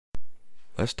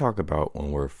Let's talk about when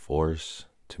we're forced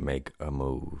to make a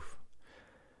move.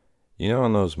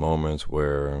 In those moments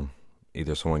where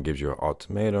either someone gives you an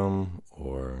ultimatum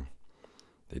or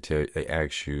they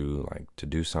ask you like to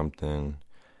do something,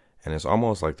 and it's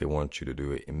almost like they want you to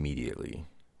do it immediately.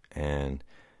 And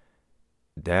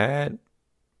that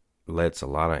lets a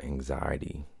lot of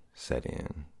anxiety set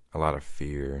in, a lot of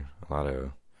fear, a lot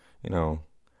of, you know,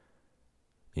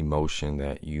 emotion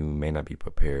that you may not be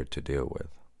prepared to deal with.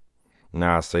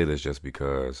 Now, I say this just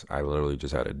because I literally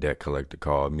just had a debt collector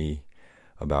call me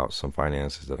about some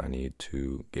finances that I need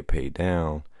to get paid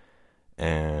down.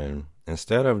 And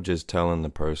instead of just telling the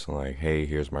person, like, hey,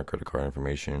 here's my credit card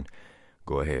information,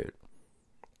 go ahead,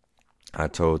 I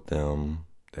told them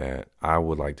that I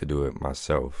would like to do it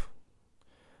myself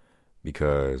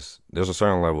because there's a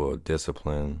certain level of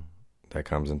discipline that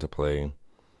comes into play,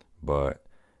 but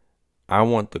I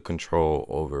want the control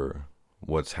over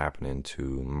what's happening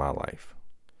to my life.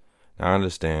 Now, I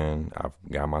understand I've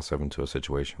got myself into a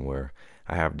situation where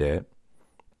I have debt,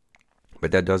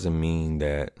 but that doesn't mean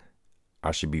that I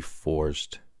should be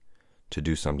forced to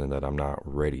do something that I'm not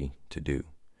ready to do.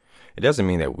 It doesn't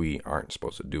mean that we aren't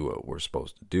supposed to do what we're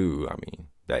supposed to do. I mean,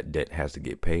 that debt has to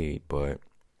get paid, but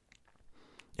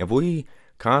if we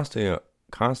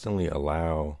constantly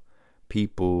allow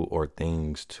people or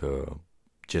things to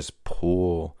just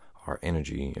pull our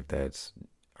energy, if that's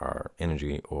our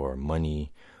energy or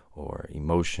money or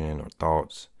emotion or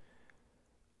thoughts,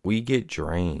 we get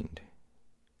drained.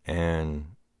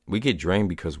 And we get drained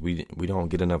because we don't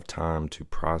get enough time to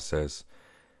process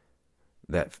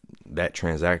that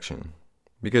transaction,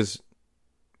 because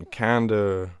it's kind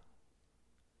of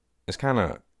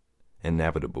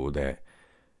inevitable that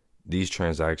these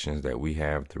transactions that we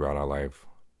have throughout our life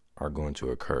are going to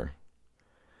occur.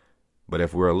 But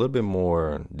if we're a little bit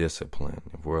more disciplined,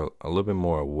 if we're a little bit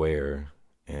more aware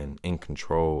and in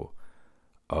control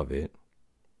of it,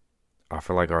 I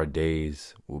feel like our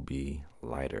days will be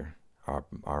lighter.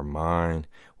 Our mind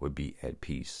would be at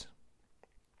peace.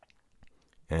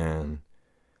 And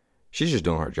she's just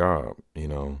doing her job,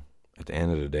 at the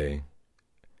end of the day.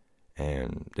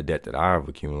 And the debt that I've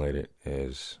accumulated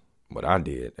is what I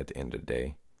did at the end of the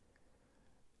day.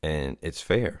 And it's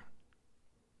fair.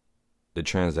 The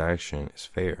transaction is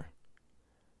fair.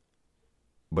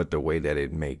 But the way that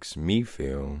it makes me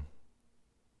feel,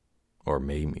 or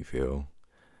made me feel,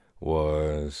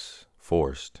 was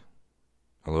forced.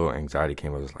 A little anxiety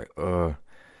came up. It's like,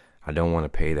 I don't want to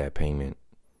pay that payment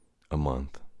a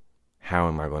month. How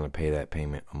am I going to pay that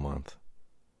payment a month?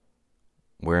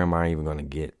 Where am I even going to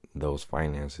get those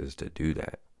finances to do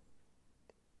that?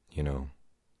 And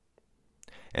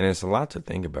it's a lot to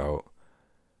think about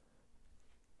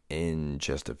in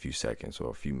just a few seconds or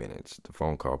a few minutes. The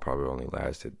phone call probably only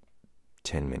lasted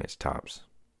 10 minutes tops.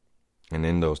 And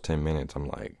in those 10 minutes, I'm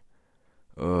like,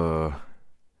 all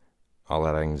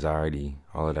that anxiety,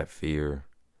 all of that fear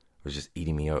was just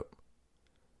eating me up.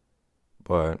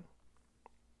 But,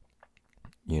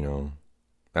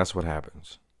 that's what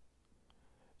happens.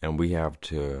 And we have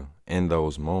to, in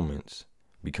those moments,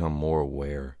 become more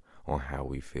aware on how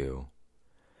we feel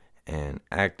and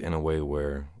act in a way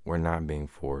where we're not being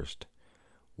forced.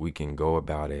 We can go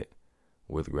about it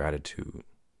with gratitude,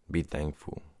 be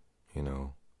thankful,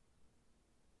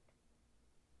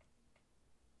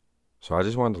 So I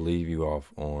just wanted to leave you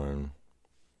off on,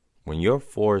 when you're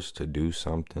forced to do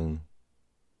something,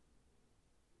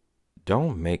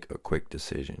 don't make a quick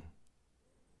decision.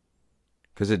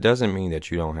 Because it doesn't mean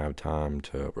that you don't have time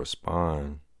to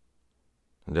respond.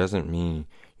 It doesn't mean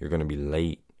you're going to be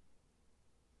late.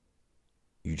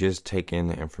 You just take in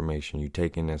the information, you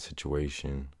take in that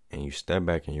situation, and you step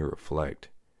back and you reflect.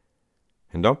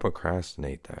 And don't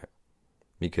procrastinate that.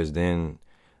 Because then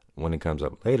when it comes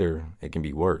up later, it can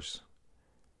be worse.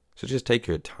 So just take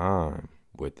your time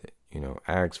with it.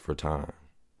 Ask for time.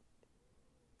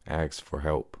 Ask for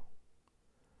help.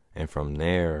 And from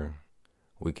there,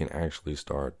 we can actually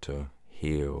start to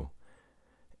heal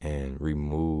and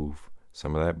remove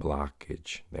some of that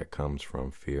blockage that comes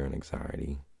from fear and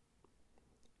anxiety,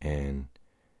 and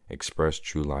express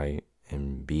true light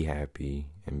and be happy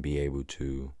and be able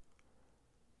to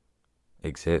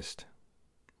exist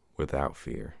without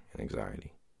fear and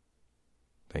anxiety.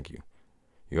 Thank you.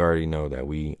 You already know that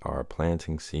we are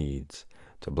planting seeds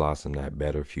to blossom that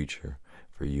better future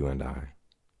for you and I.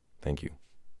 Thank you.